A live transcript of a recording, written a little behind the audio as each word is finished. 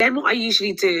Then what I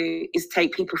usually do is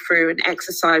take people through an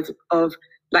exercise of,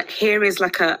 like, here is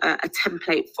like a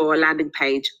template for a landing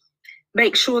page.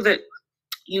 Make sure that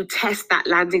you test that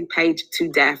landing page to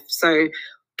death. So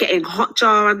getting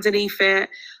Hotjar underneath it,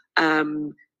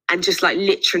 and just like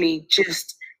literally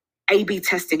just A/B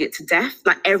testing it to death,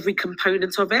 like every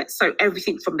component of it. So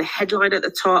everything from the headline at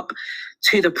the top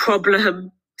to the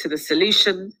problem, to the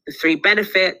solution, the 3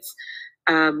 benefits,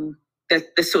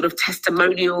 the sort of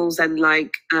testimonials and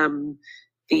like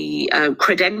the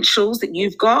credentials that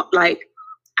you've got, like,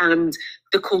 and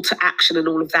the call to action and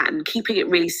all of that, and keeping it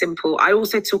really simple. I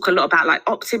also talk a lot about like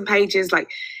opt-in pages. Like,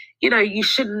 you know, you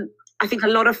shouldn't, I think a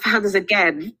lot of founders,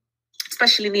 again,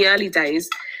 especially in the early days,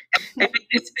 they make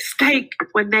this mistake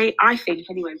when they, I think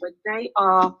anyway, when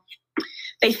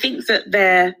they think that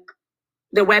their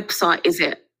website is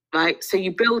it, right? So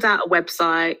you build out a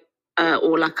website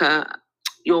or like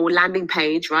your landing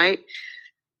page, right?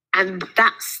 And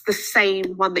that's the same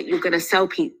one that you're going to sell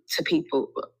to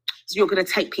people. You're going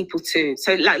to take people to.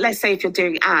 So like, let's say if you're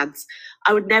doing ads,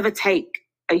 I would never take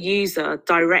a user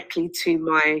directly to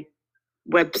my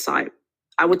website.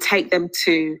 I would take them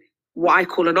to what I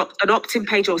call an opt-in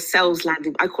page or sales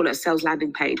landing. I call it a sales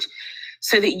landing page,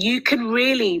 so that you can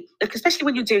really, like, especially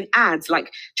when you're doing ads, like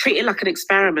treat it like an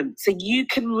experiment. So you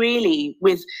can really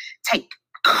take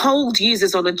cold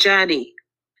users on a journey,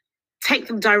 take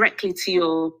them directly to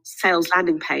your sales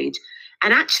landing page,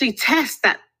 and actually test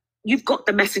that you've got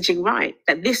the messaging right,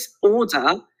 that this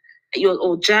order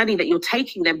or journey that you're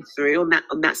taking them through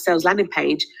on that sales landing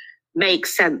page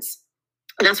makes sense.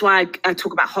 And that's why I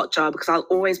talk about Hotjar, because I'll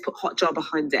always put Hotjar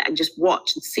behind it and just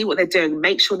watch and see what they're doing,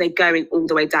 make sure they're going all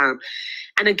the way down.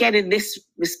 And again, in this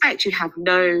respect, you have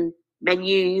no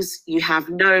menus, you have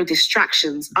no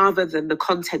distractions other than the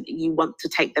content that you want to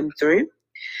take them through.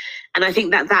 And I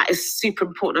think that is super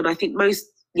important. And I think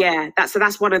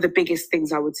that's one of the biggest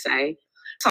things I would say.